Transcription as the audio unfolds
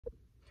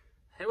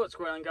Hey, what's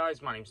going on,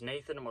 guys? My name's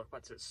Nathan and welcome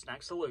back to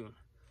Snack Saloon.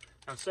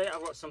 Now today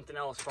I've got something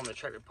else from the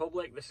Czech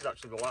Republic. This is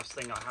actually the last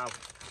thing I have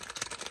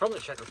from the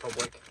Czech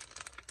Republic.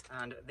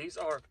 And these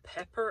are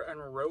pepper and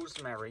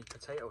rosemary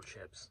potato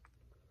chips.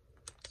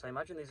 So I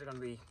imagine these are going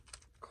to be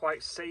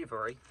quite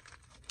savoury.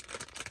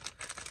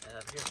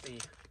 Here's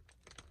the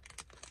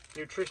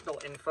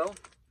nutritional info.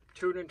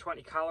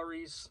 220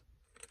 calories.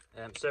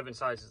 Serving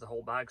size is the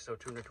whole bag, so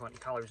 220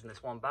 calories in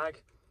this one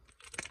bag.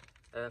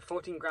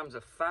 14 grams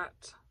of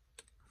fat.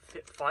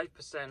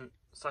 5%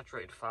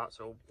 saturated fat,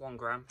 so 1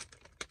 gram.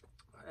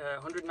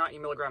 190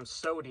 milligrams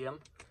sodium,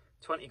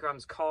 20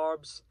 grams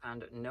carbs,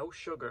 and no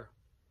sugar.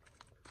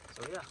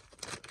 So yeah,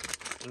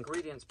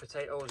 ingredients: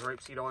 potatoes,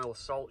 rapeseed oil,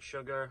 salt,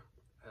 sugar,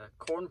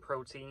 corn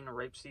protein,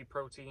 rapeseed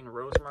protein,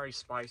 rosemary,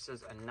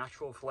 spices, and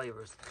natural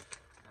flavors.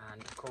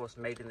 And of course,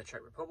 made in the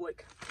Czech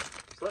Republic.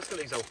 So let's get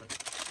these open.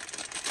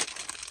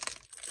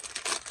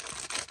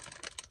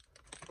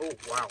 Oh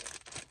wow,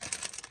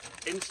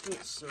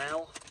 instant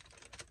smell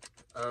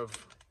of,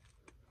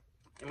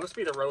 it must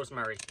be the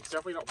rosemary. It's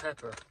definitely not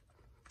pepper.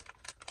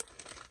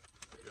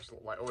 They just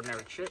look like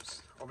ordinary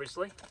chips,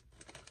 obviously.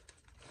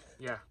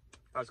 Yeah,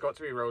 that's got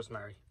to be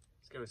rosemary.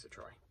 Let's give this a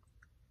try.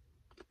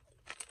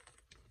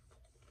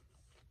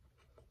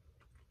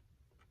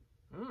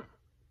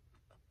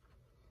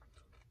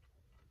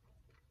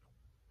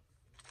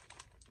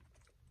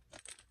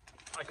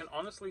 I can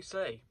honestly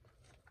say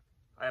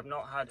I have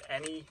not had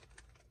any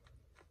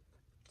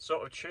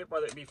sort of chip,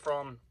 whether it be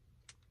from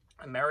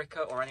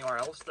America or anywhere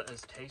else, that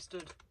has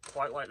tasted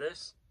quite like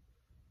this.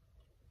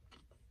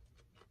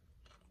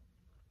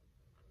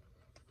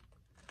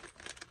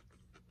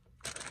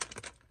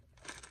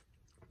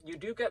 You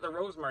do get the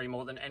rosemary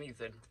more than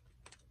anything,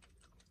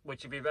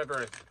 which if you've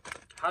ever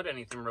had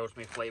anything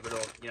rosemary flavored, or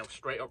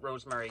straight up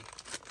rosemary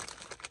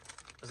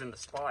as in the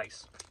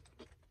spice,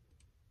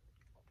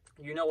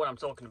 you know what I'm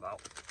talking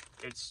about.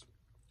 It's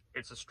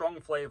a strong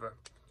flavor,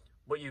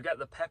 but you get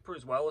the pepper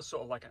as well as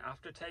sort of like an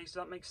aftertaste,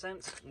 if that makes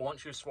sense.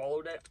 Once you've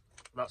swallowed it,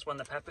 that's when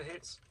the pepper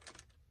hits.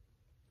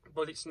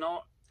 But it's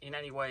not in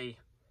any way,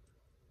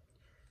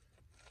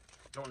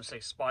 I don't want to say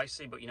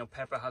spicy, but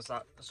pepper has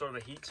that sort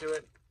of a heat to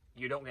it.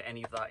 You don't get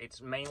any of that.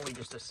 It's mainly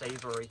just a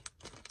savory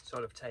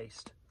sort of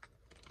taste.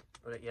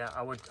 But yeah,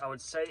 I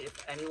would say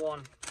if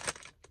anyone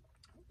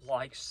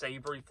likes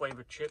savory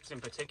flavored chips in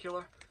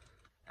particular,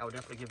 I would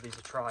definitely give these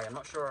a try. I'm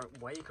not sure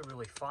where you could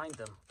really find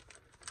them.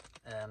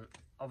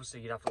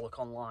 Obviously, you'd have to look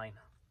online.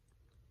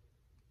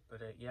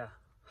 But yeah,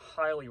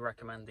 highly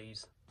recommend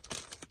these.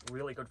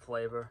 Really good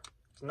flavor.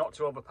 It's not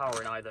too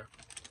overpowering either.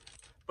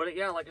 But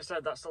yeah, like I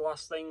said, that's the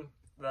last thing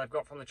that I've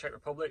got from the Czech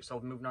Republic. So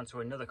I'm moving on to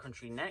another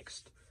country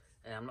next.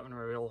 I'm not going to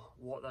reveal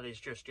what that is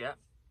just yet.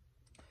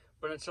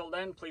 But until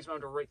then, please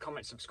remember to rate,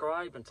 comment,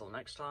 subscribe. Until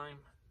next time,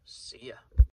 see ya.